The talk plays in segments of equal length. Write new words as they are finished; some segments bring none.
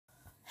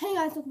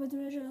guys, welcome back to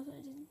the channel.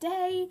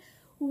 Today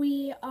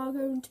we are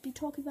going to be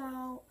talking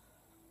about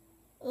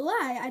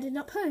why I did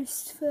not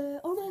post for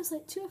almost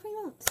like 2 or 3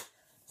 months.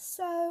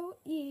 So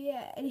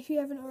yeah, and if you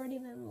haven't already,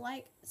 then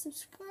like,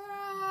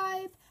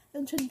 subscribe,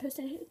 and turn post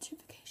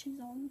notifications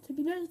on to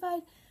be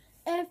notified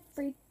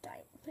every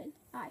time when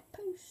I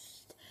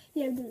post.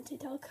 Yeah, I'm doing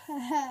TikTok.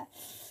 Yeah,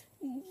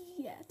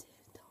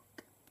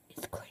 TikTok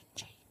is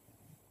cringy,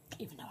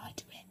 even though I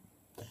do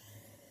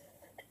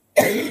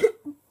it.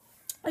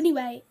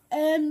 Anyway,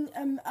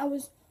 I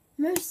was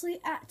mostly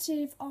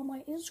active on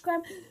my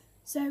Instagram,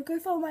 so go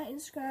follow my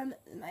Instagram.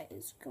 My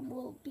Instagram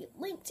will be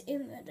linked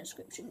in the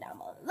description down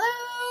below.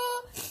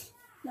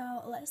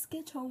 Now let's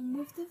get on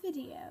with the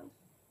video.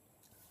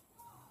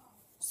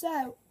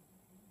 So,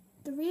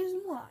 the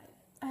reason why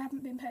I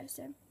haven't been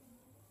posting,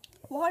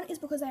 one is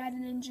because I had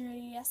an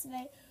injury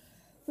yesterday,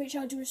 which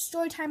I'll do a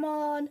story time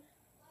on,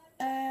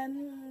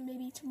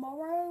 maybe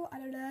tomorrow, I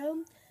don't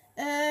know.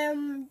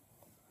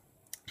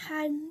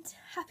 And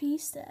happy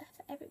Easter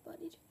for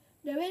everybody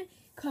knowing,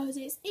 because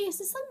it's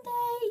Easter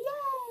Sunday,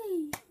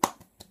 yay!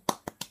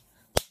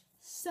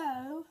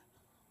 So,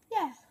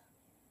 yeah,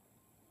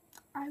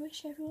 I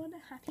wish everyone a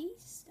happy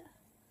Easter.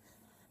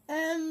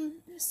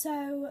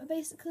 So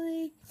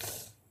basically,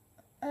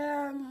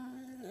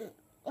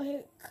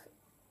 like,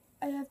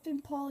 I have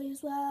been poorly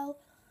as well,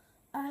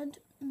 and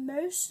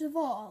most of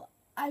all,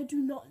 I do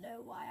not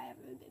know why I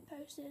haven't been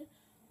posting.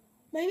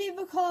 Maybe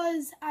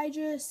because I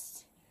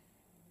just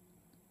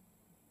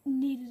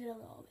needed a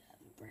little bit of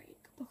a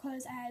break,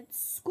 because I had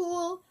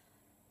school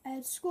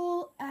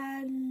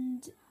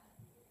and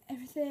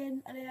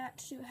everything, and I had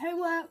to do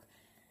homework,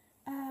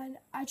 and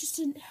I just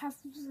didn't have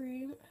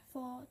room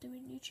for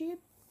doing YouTube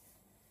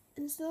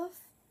and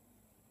stuff.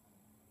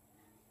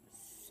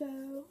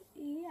 So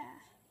yeah,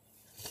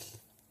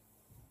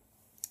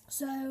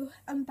 so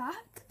I'm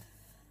back.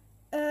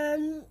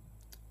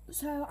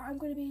 So I'm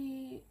going to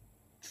be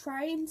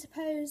trying to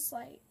post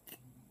like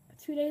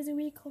 2 days a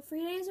week or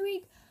 3 days a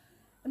week.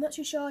 I'm not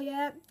too sure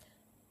yet,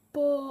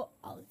 but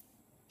I'll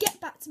get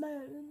back to my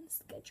own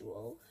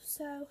schedule.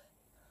 So,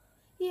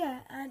 yeah,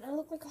 and I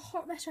look like a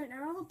hot mess right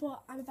now,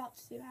 but I'm about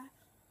to do that.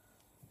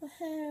 My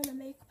hair, my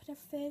makeup and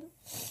everything.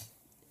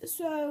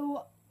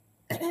 So,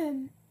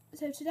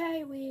 so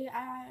today we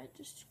are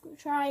just going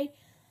to try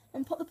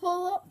and put the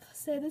poll up.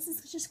 So this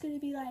is just going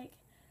to be like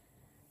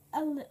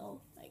a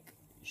little, like,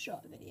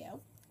 short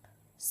video.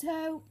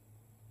 So,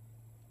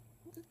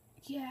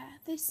 yeah,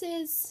 this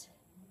is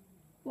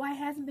why I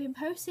haven't been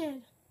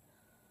posting.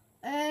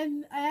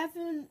 I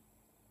haven't,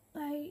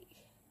 like,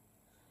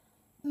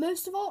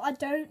 most of all, I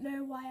don't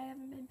know why I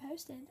haven't been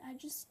posting.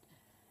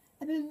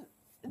 I've been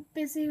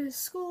busy with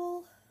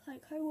school,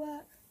 like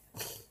homework,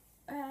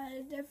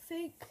 and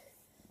everything.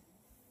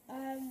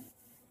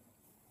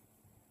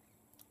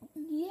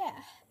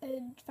 Yeah,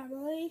 and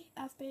family.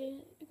 I've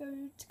been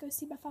going to go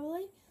see my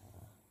family,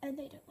 and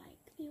they don't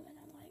like me when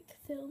I'm like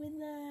filming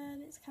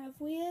them. It's kind of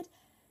weird,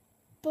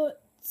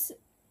 but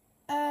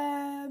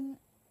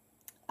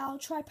I'll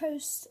try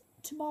post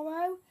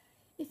tomorrow.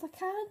 If I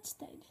can't,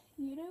 then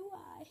you know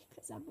why,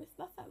 because I'm with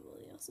my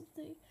family or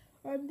something,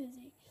 or I'm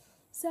busy.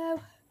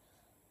 So,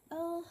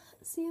 I'll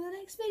see you in the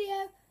next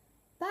video.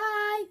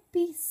 Bye,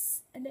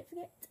 peace, and don't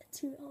forget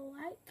to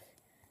like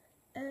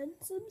and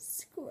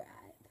subscribe.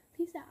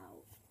 Peace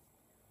out.